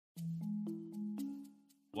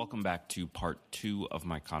Welcome back to part 2 of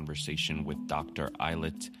my conversation with Dr.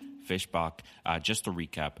 Ayelet Fishbach. Just to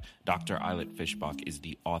recap, Dr. Ayelet Fishbach is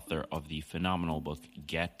the author of the phenomenal book,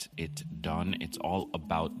 Get It Done. It's all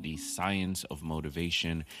about the science of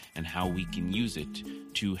motivation and how we can use it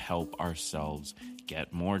to help ourselves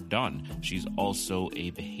get more done. She's also a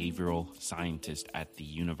behavioral scientist at the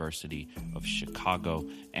University of Chicago,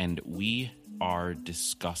 and we are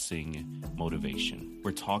discussing motivation.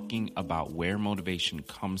 We're talking about where motivation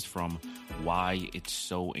comes from, why it's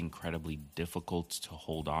so incredibly difficult to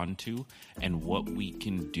hold on to, and what we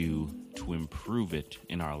can do to improve it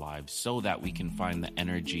in our lives so that we can find the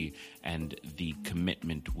energy and the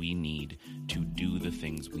commitment we need to do the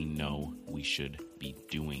things we know we should be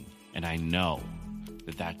doing. And I know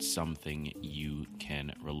that that's something you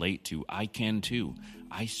can relate to. I can too.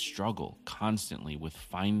 I struggle constantly with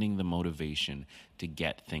finding the motivation to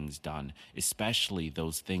get things done, especially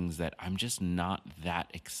those things that I'm just not that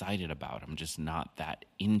excited about. I'm just not that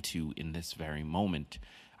into in this very moment.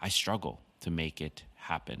 I struggle to make it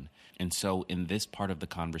happen. And so in this part of the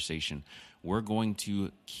conversation, we're going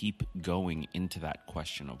to keep going into that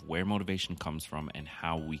question of where motivation comes from and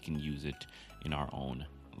how we can use it in our own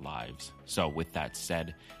lives. So with that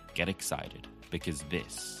said, get excited because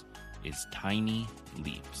this is Tiny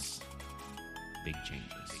Leaps, Big Changes.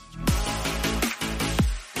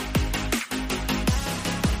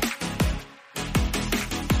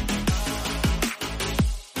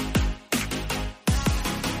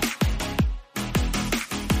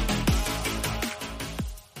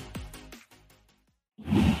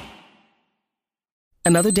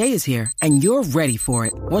 Another day is here, and you're ready for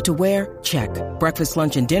it. What to wear? Check. Breakfast,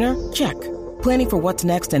 lunch, and dinner? Check. Planning for what's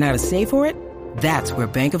next and how to save for it? That's where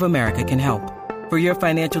Bank of America can help. For your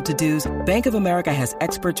financial to-dos, Bank of America has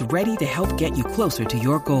experts ready to help get you closer to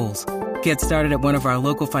your goals. Get started at one of our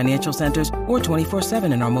local financial centers or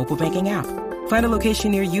 24/7 in our mobile banking app. Find a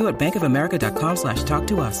location near you at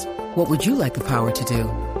bankofamerica.com/talktous. What would you like the power to do?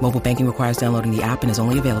 Mobile banking requires downloading the app and is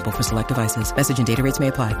only available for select devices. Message and data rates may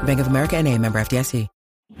apply. Bank of America N.A., member FDIC.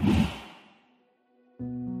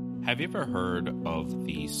 Have you ever heard of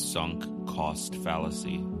the sunk cost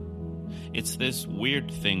fallacy? It's this weird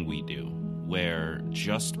thing we do where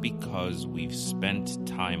just because we've spent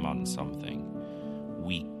time on something,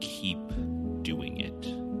 we keep doing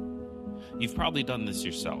it. You've probably done this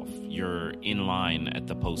yourself. You're in line at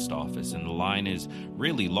the post office and the line is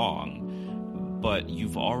really long, but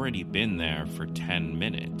you've already been there for 10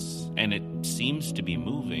 minutes and it seems to be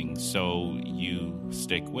moving, so you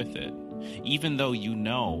stick with it. Even though you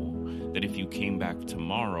know that if you came back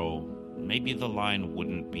tomorrow, maybe the line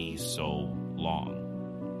wouldn't be so long.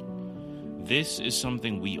 This is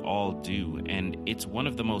something we all do, and it's one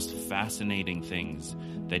of the most fascinating things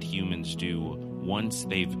that humans do once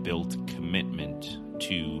they've built commitment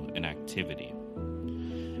to an activity.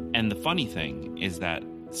 And the funny thing is that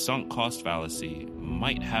sunk cost fallacy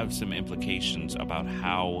might have some implications about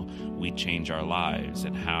how we change our lives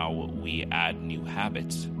and how we add new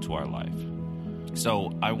habits to our life.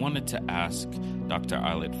 So I wanted to ask Dr.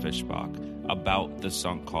 Ayelet Fishbach about the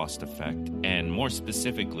sunk cost effect, and more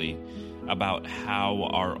specifically about how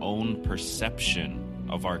our own perception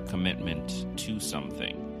of our commitment to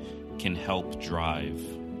something can help drive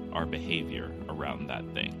our behavior around that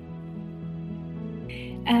thing.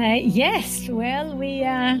 Yes, well, we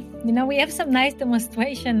have some nice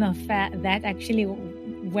demonstration of that actually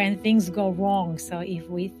when things go wrong. So if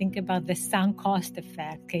we think about the sunk cost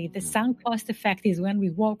effect, okay, the sunk cost effect is when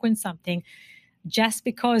we work on something just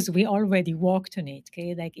because we already worked on it,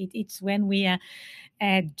 okay? Like it's when we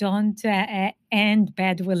don't end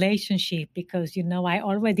bad relationship because, I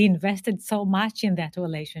already invested so much in that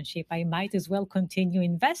relationship. I might as well continue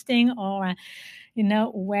investing, or,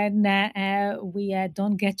 when we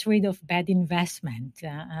don't get rid of bad investment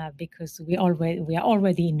because we are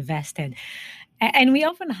already invested. And we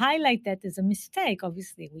often highlight that as a mistake.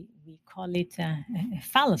 Obviously, we call it a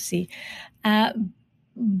fallacy.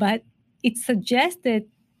 But it suggests that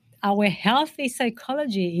our healthy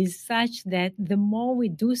psychology is such that the more we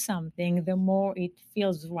do something, the more it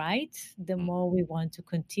feels right, the more we want to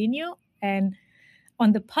continue. And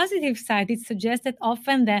on the positive side, it suggests that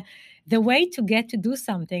often the way to get to do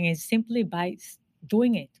something is simply by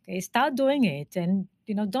doing it. Okay? Start doing it, and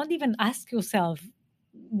don't even ask yourself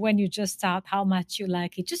when you just start how much you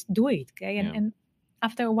like it. Just do it. Okay, and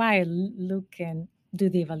after a while, look and do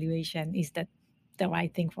the evaluation. Is that the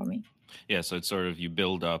right thing for me? Yeah, so it's sort of you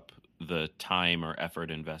build up the time or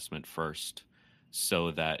effort investment first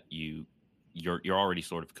so that you you're already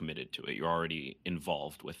sort of committed to it. You're already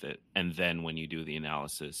involved with it. And then when you do the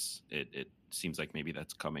analysis, it seems like maybe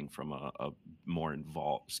that's coming from a more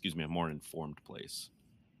informed place.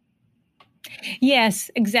 Yes,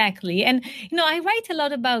 exactly. And, I write a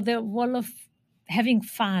lot about the role of having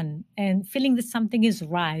fun and feeling that something is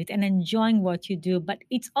right and enjoying what you do, but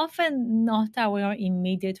it's often not our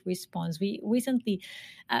immediate response. We recently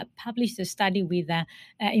published a study with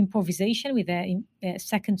improvisation with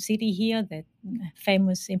Second City here, the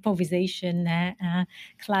famous improvisation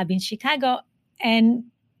club in Chicago. And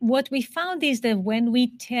what we found is that when we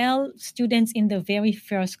tell students in the very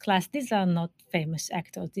first class, these are not famous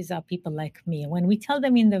actors, these are people like me. When we tell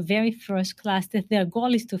them in the very first class that their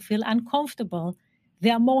goal is to feel uncomfortable, they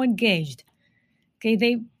are more engaged. Okay,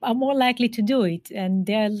 they are more likely to do it and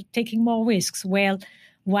they're taking more risks. Well,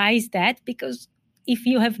 why is that? Because if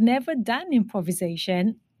you have never done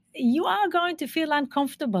improvisation, you are going to feel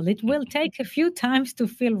uncomfortable. It will take a few times to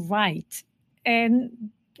feel right. And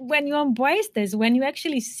when you embrace this, when you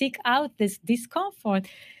actually seek out this discomfort,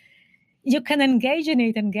 you can engage in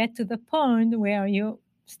it and get to the point where you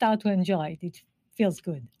start to enjoy it. It feels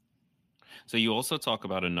good. So you also talk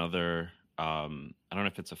about another, I don't know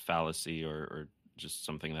if it's a fallacy or just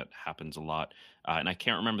something that happens a lot. And I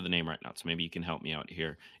can't remember the name right now, so maybe you can help me out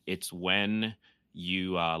here. It's when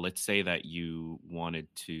you, let's say that you wanted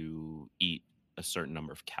to eat a certain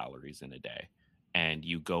number of calories in a day and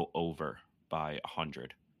you go over by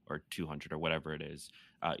 100 or 200 or whatever it is,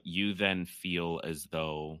 you then feel as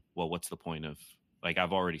though, well, what's the point of, like,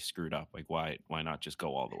 I've already screwed up. Like, why not just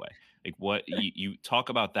go all the way? Like, what you talk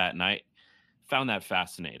about that, and I found that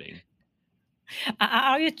fascinating.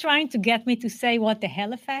 Are you trying to get me to say what the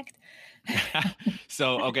hell effect?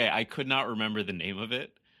 So, okay, I could not remember the name of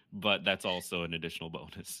it, but that's also an additional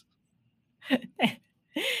bonus.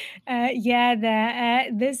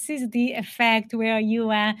 This is the effect where you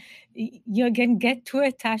can get too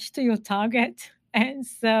attached to your target, and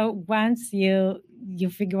so once you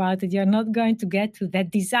figure out that you're not going to get to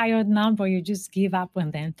that desired number, you just give up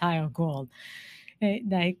on the entire goal.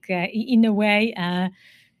 In a way,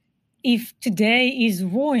 if today is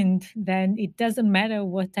ruined, then it doesn't matter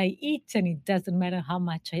what I eat and it doesn't matter how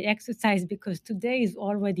much I exercise, because today is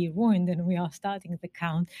already ruined and we are starting the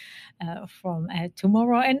count from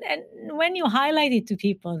tomorrow. And when you highlight it to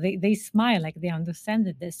people, they smile, like they understand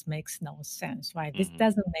that this makes no sense, right? Mm-hmm. This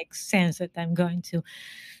doesn't make sense that I'm going to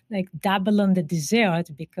double on the dessert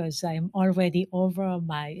because I'm already over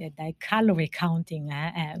my calorie counting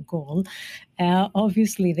goal.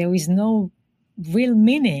 Obviously, there is no real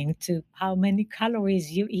meaning to how many calories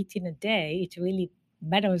you eat in a day. It really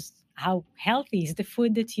matters how healthy is the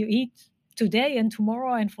food that you eat today and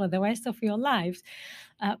tomorrow and for the rest of your lives.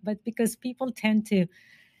 But because people tend to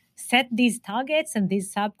set these targets and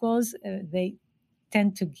these sub goals, they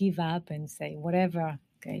tend to give up and say, whatever,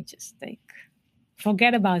 okay, just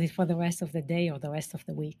forget about it for the rest of the day or the rest of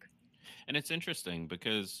the week. And it's interesting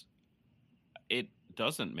because it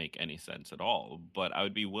doesn't make any sense at all, but I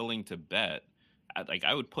would be willing to bet,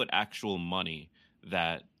 I would put actual money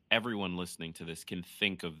that everyone listening to this can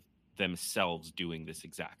think of themselves doing this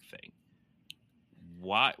exact thing.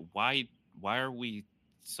 Why are we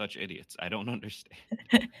such idiots? I don't understand.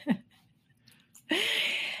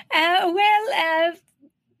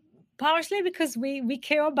 Partially because we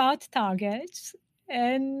care about targets,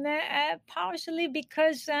 and partially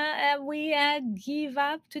because we give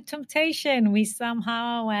up to temptation. We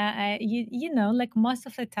somehow, most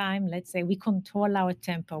of the time, let's say we control our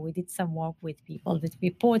temper. We did some work with people that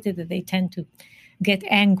reported that they tend to get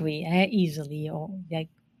angry easily, or they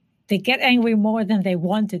get angry more than they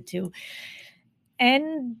wanted to.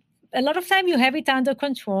 And a lot of time you have it under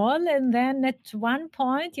control, and then at one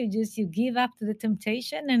point you give up to the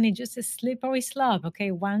temptation, and it's just a slippery slope.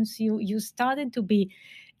 Okay, once you started to be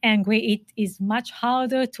angry, it is much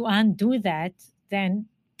harder to undo that than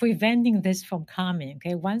preventing this from coming.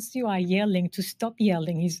 Okay, once you are yelling, to stop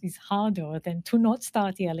yelling is harder than to not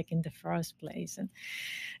start yelling in the first place.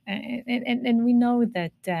 And we know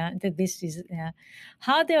that this is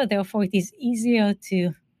harder. Therefore, it is easier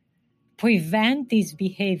to prevent these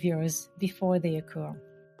behaviors before they occur.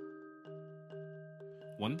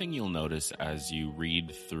 One thing you'll notice as you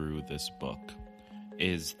read through this book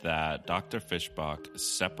is that Dr. Fishbach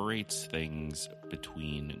separates things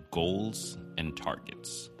between goals and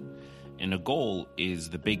targets. And a goal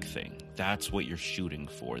is the big thing. That's what you're shooting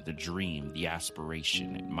for, the dream, the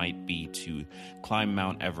aspiration. It might be to climb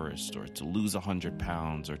Mount Everest, or to lose 100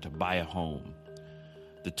 pounds, or to buy a home.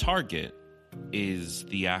 The target is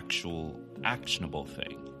the actual actionable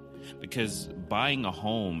thing. Because buying a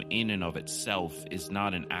home in and of itself is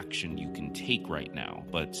not an action you can take right now,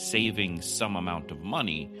 but saving some amount of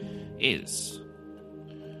money is.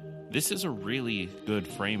 This is a really good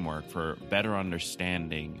framework for better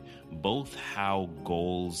understanding both how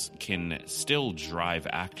goals can still drive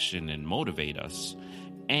action and motivate us,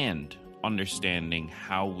 and understanding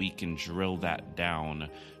how we can drill that down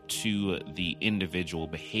to the individual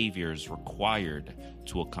behaviors required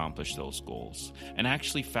to accomplish those goals. And I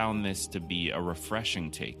actually found this to be a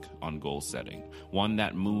refreshing take on goal setting, one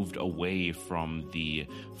that moved away from the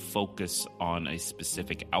focus on a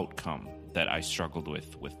specific outcome that I struggled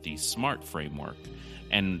with the SMART framework,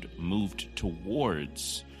 and moved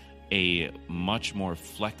towards a much more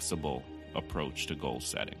flexible approach to goal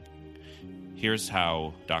setting. Here's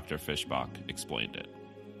how Dr. Fishbach explained it.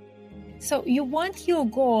 So you want your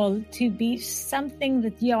goal to be something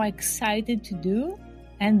that you are excited to do,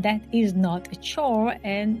 and that is not a chore,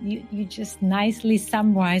 and you just nicely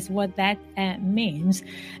summarize what that means.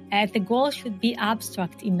 The goal should be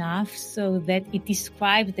abstract enough so that it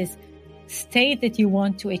describes this state that you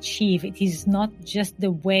want to achieve. It is not just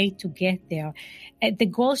the way to get there. The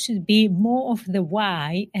goal should be more of the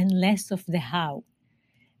why and less of the how.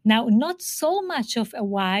 Now, not so much of a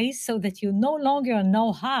why so that you no longer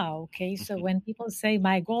know how, okay? So when people say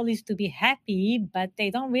my goal is to be happy, but they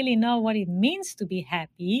don't really know what it means to be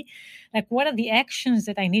happy, like what are the actions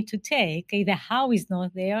that I need to take, okay? The how is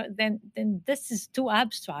not there, then this is too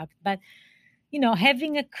abstract. But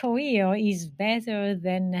having a career is better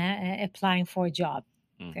than applying for a job.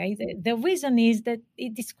 Okay. The reason is that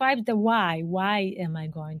it describes the why. Why am I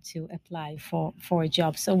going to apply for a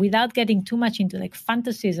job? So without getting too much into like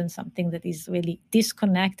fantasies and something that is really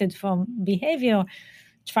disconnected from behavior,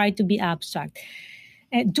 try to be abstract.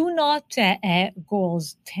 Do not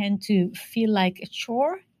goals tend to feel like a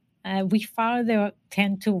chore. We further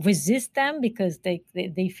tend to resist them because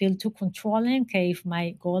they feel too controlling. Okay, if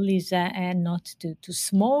my goal is not to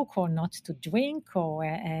smoke or not to drink or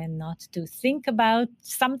not to think about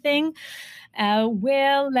something,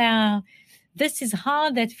 this is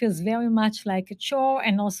hard. That feels very much like a chore.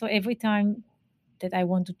 And also every time that I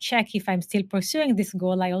want to check if I'm still pursuing this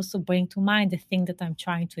goal, I also bring to mind the thing that I'm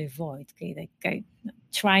trying to avoid. Okay, like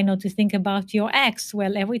try not to think about your ex.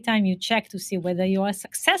 Well, every time you check to see whether you are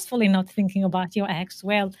successfully not thinking about your ex,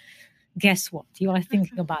 well, guess what? You are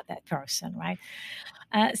thinking about that person, right?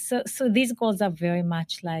 So these goals are very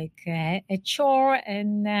much like a chore,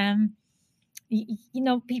 and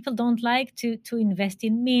people don't like to invest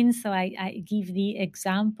in means. So I give the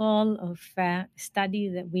example of a study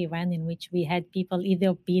that we ran in which we had people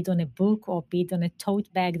either bid on a book or bid on a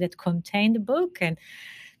tote bag that contained the book. And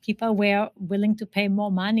people were willing to pay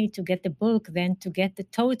more money to get the book than to get the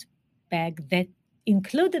tote bag that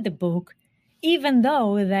included the book, even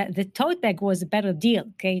though the tote bag was a better deal.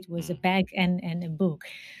 Okay, it was a bag and a book.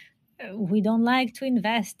 We don't like to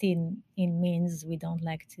invest in means. We don't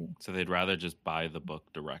like to. So they'd rather just buy the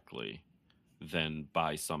book directly than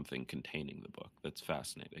buy something containing the book. That's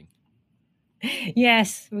fascinating.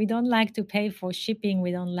 Yes, we don't like to pay for shipping.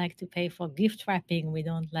 We don't like to pay for gift wrapping. We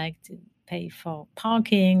don't like to pay for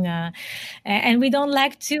parking. And we don't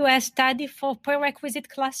like to study for prerequisite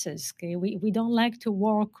classes. Okay? We don't like to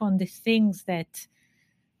work on the things that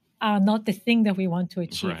are not the thing that we want to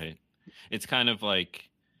achieve. Right. It's kind of like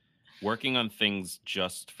working on things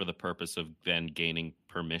just for the purpose of then gaining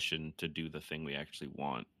permission to do the thing we actually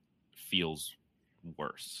want feels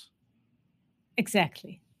worse.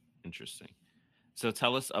 Exactly. Interesting. So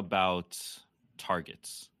tell us about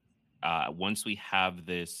targets. Once we have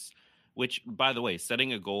this, which, by the way,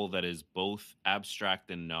 setting a goal that is both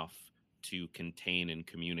abstract enough to contain and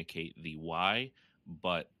communicate the why,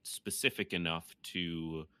 but specific enough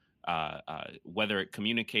to whether it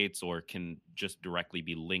communicates or can just directly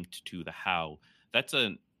be linked to the how, that's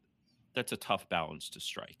a tough balance to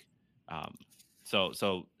strike.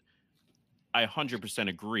 So I 100%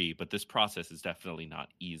 agree, but this process is definitely not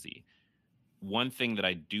easy. One thing that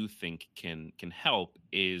I do think can help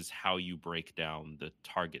is how you break down the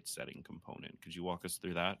target setting component. Could you walk us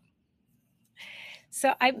through that?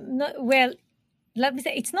 So let me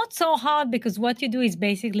say, it's not so hard because what you do is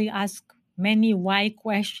basically ask many why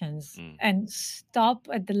questions and stop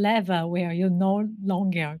at the level where you no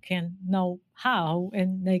longer can know how,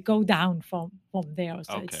 and they go down from there.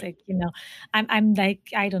 So It's like, I'm like,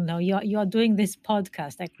 I don't know, you're doing this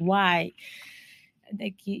podcast, like why?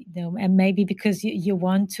 and maybe because you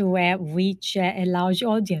want to reach a large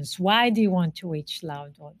audience. Why do you want to reach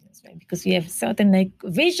large audience? Right? Because you have certain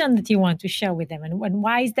vision that you want to share with them, and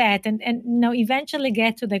why is that? And eventually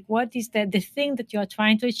get to what is the thing that you're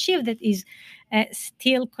trying to achieve that is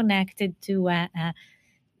still connected to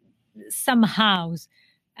somehow.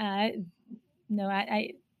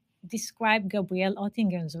 I describe Gabrielle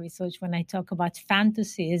Oettinger's research when I talk about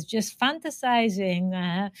fantasy is just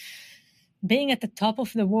fantasizing being at the top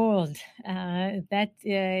of the world. That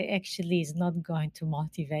actually is not going to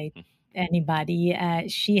motivate anybody.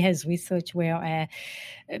 She has research where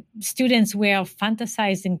students were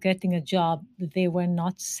fantasizing getting a job. They were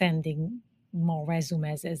not sending more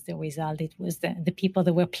resumes as the result. It was the people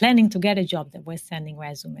that were planning to get a job that were sending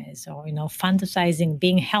resumes, or fantasizing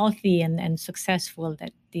being healthy and successful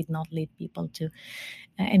that did not lead people to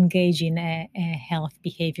engage in health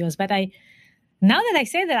behaviors. But now that I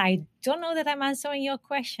say that, I don't know that I'm answering your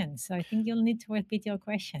question, so I think you'll need to repeat your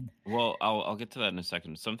question. Well, I'll get to that in a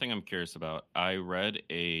second. Something I'm curious about. I read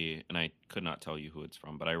and I could not tell you who it's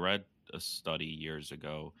from, but I read a study years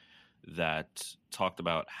ago that talked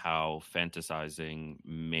about how fantasizing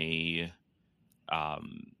may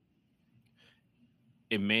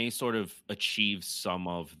it may sort of achieve some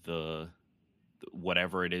of the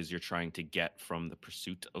whatever it is you're trying to get from the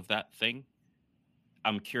pursuit of that thing.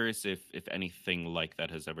 I'm curious if anything like that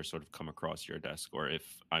has ever sort of come across your desk, or if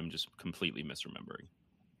I'm just completely misremembering.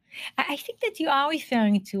 I think that you are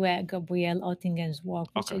referring to Gabrielle Oettinger's work,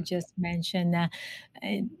 which I just mentioned.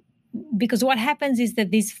 Because what happens is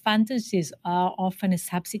that these fantasies are often a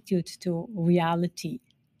substitute to reality.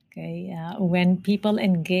 Okay, when people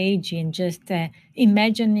engage in just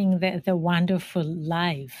imagining the wonderful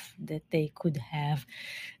life that they could have,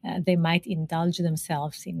 they might indulge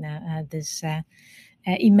themselves in this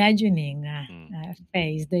imagining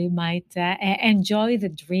phase. They might enjoy the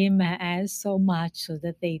dream so much so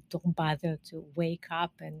that they don't bother to wake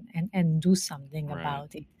up and do something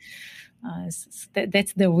about it.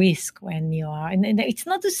 That's the risk when you are. And it's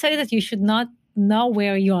not to say that you should not know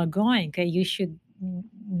where you are going. Okay? You should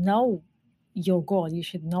know your goal. You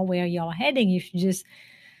should know where you're heading. You should just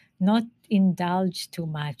not indulge too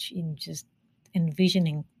much in just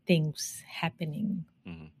envisioning things happening.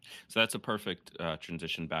 Mm-hmm. So that's a perfect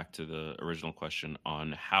transition back to the original question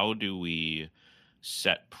on how do we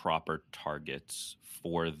set proper targets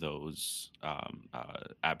for those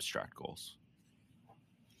abstract goals?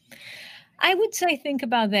 I would say think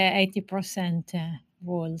about the 80%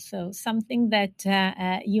 rule. So something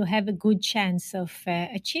that you have a good chance of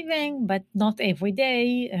achieving, but not every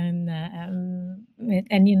day. And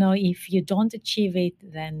if you don't achieve it,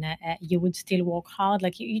 then you would still work hard.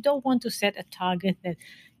 Like you don't want to set a target that's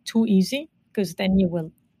too easy, because then you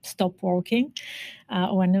will stop working.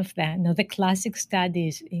 One of the classic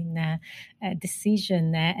studies in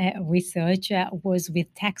decision research was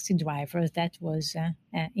with taxi drivers. That was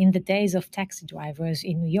in the days of taxi drivers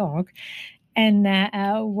in New York. And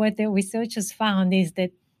what the researchers found is that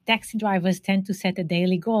taxi drivers tend to set a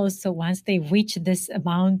daily goal. So once they reach this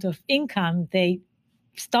amount of income, they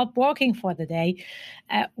stop working for the day,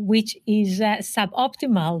 which is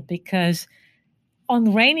suboptimal, because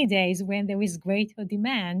on rainy days when there is greater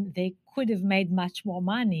demand, they could have made much more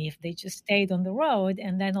money if they just stayed on the road.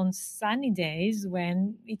 And then on sunny days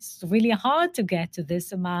when it's really hard to get to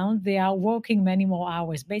this amount, they are working many more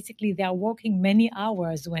hours. Basically, they are working many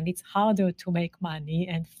hours when it's harder to make money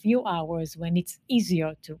and few hours when it's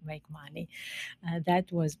easier to make money. That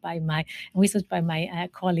was by my research by my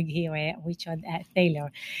colleague here, Richard Taylor.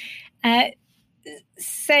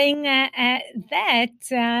 Saying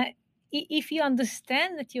that if you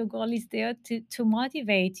understand that your goal is there to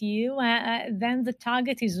motivate you, then the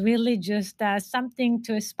target is really just something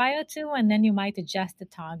to aspire to, and then you might adjust the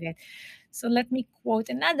target. So let me quote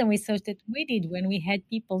another research that we did when we had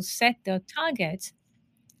people set their targets,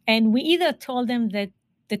 and we either told them that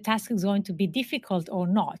the task is going to be difficult or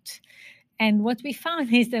not. And what we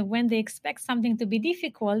found is that when they expect something to be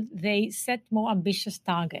difficult, they set more ambitious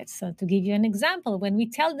targets. So to give you an example, when we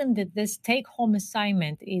tell them that this take-home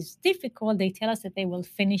assignment is difficult, they tell us that they will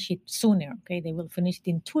finish it sooner. Okay, they will finish it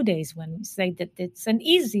in 2 days. When we say that it's an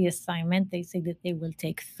easy assignment, they say that they will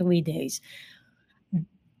take 3 days.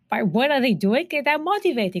 But what are they doing? Okay, they're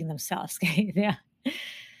motivating themselves. Okay, they're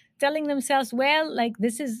telling themselves, well, like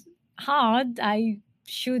this is hard. I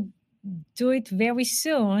should do it very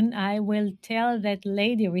soon. I will tell that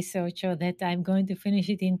lady researcher that I'm going to finish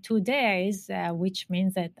it in 2 days, which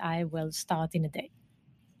means that I will start in a day.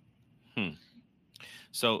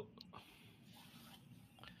 So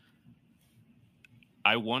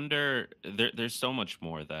I wonder. There's so much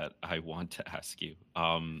more that I want to ask you.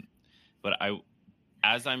 But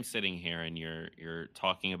as I'm sitting here and you're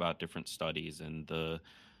talking about different studies and the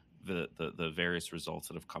various results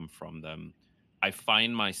that have come from them, I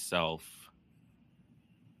find myself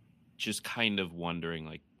just kind of wondering,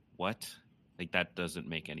 like, what? Like, that doesn't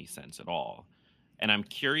make any sense at all. And I'm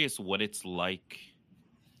curious what it's like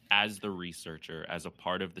as the researcher, as a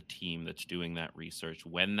part of the team that's doing that research,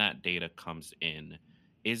 when that data comes in.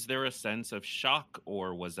 Is there a sense of shock,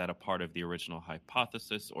 or was that a part of the original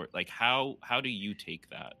hypothesis? Or like, how do you take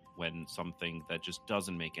that when something that just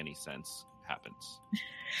doesn't make any sense happens?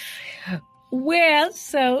 Well,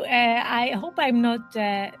 so I hope I'm not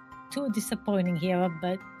too disappointing here,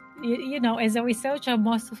 but you know, as a researcher,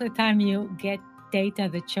 most of the time you get data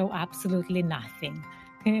that show absolutely nothing.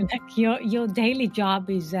 Like your daily job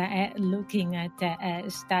is looking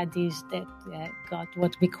at studies that got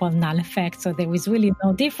what we call null effects. So there is really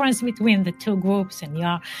no difference between the two groups, and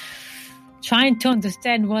you're trying to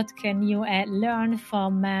understand what can you learn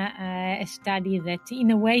from a study that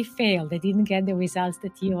in a way failed. They didn't get the results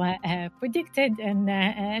that you predicted, and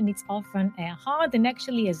it's often hard. And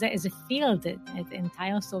actually, as a field, the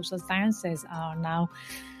entire social sciences are now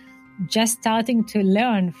just starting to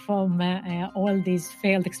learn from all these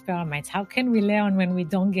failed experiments. How can we learn when we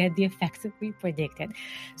don't get the effects that we predicted?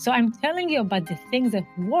 So I'm telling you about the things that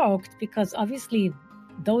worked, because obviously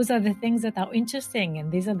those are the things that are interesting,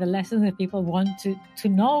 and these are the lessons that people want to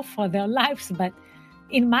know for their lives. But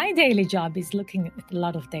in my daily job is looking at a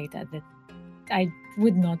lot of data that I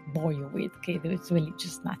would not bore you with. Okay, there's really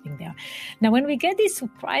just nothing there. Now, when we get these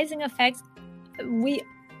surprising effects, we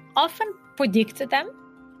often predict them.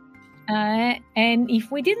 And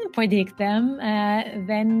if we didn't predict them,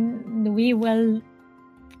 then we will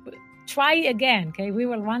try again. Okay, we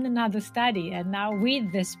will run another study, and now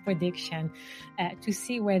with this prediction to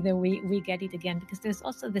see whether we get it again. Because there's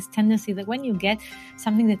also this tendency that when you get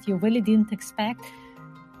something that you really didn't expect,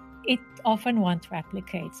 it often won't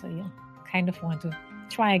replicate. So you kind of want to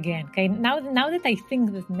try again. Okay, now that I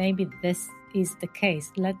think that maybe this is the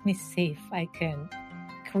case, let me see if I can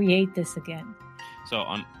create this again. So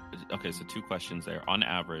so 2 questions there. On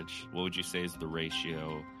average, what would you say is the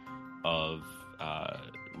ratio of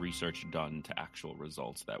research done to actual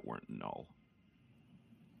results that weren't null?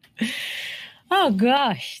 Oh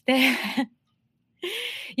gosh.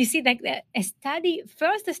 You see, like a study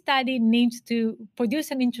needs to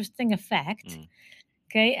produce an interesting effect.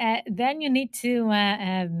 Okay, then you need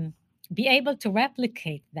to be able to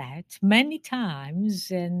replicate that many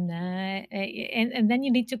times, and then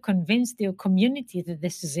you need to convince your community that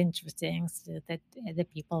this is interesting, so that the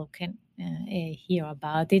people can hear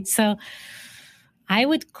about it. So I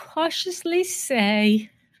would cautiously say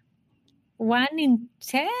 1 in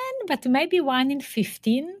 10, but maybe 1 in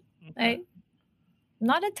 15. Okay.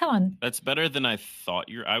 Not a ton. That's better than I thought.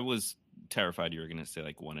 I was terrified you were going to say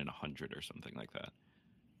like 1 in 100 or something like that.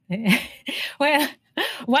 Well,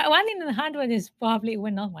 1 in 100 is probably,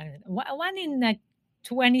 well, not 1 in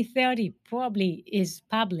 20, 30 probably is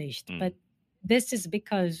published. But this is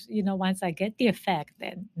because, once I get the effect,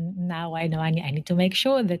 then now I know I need to make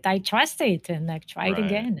sure that I trust it, and I try it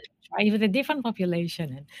again, and try it with a different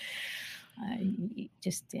population. And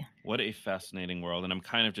What a fascinating world. And I'm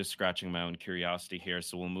kind of just scratching my own curiosity here,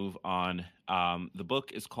 so we'll move on. The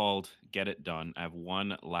book is called Get It Done. I have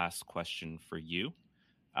one last question for you.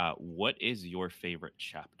 What is your favorite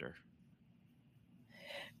chapter?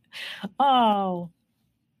 Oh,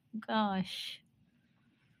 gosh.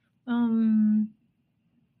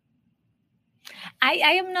 I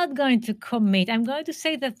am not going to commit. I'm going to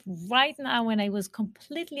say that right now, when I was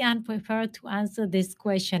completely unprepared to answer this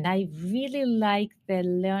question, I really like the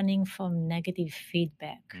learning from negative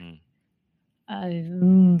feedback.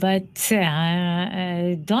 But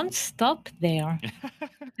don't stop there.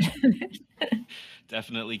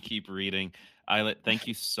 Definitely keep reading. Ayelet, thank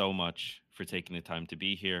you so much for taking the time to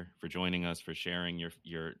be here, for joining us, for sharing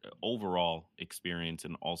your overall experience,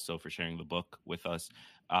 and also for sharing the book with us.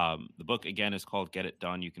 The book, again, is called Get It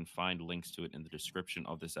Done. You can find links to it in the description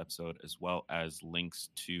of this episode, as well as links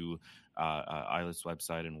to Ayelet's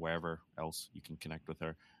website and wherever else you can connect with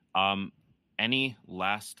her. Any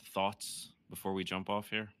last thoughts before we jump off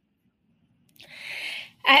here?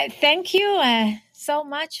 Thank you so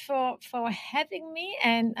much for having me,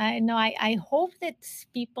 and I hope that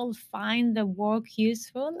people find the work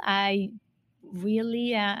useful. I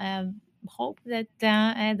really hope that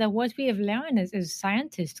what we have learned as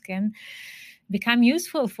scientists can become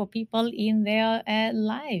useful for people in their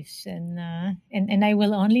lives. And I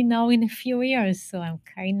will only know in a few years. So I'm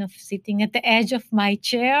kind of sitting at the edge of my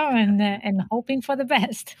chair and hoping for the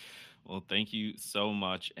best. Well, thank you so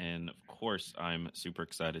much. And of course, I'm super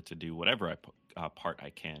excited to do whatever part I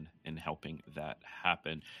can in helping that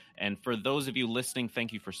happen. And for those of you listening,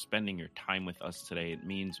 thank you for spending your time with us today. It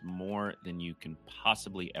means more than you can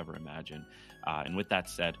possibly ever imagine. And with that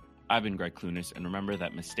said, I've been Greg Clunis, and remember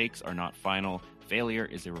that mistakes are not final. Failure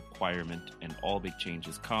is a requirement, and all big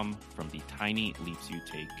changes come from the tiny leaps you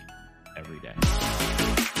take every day.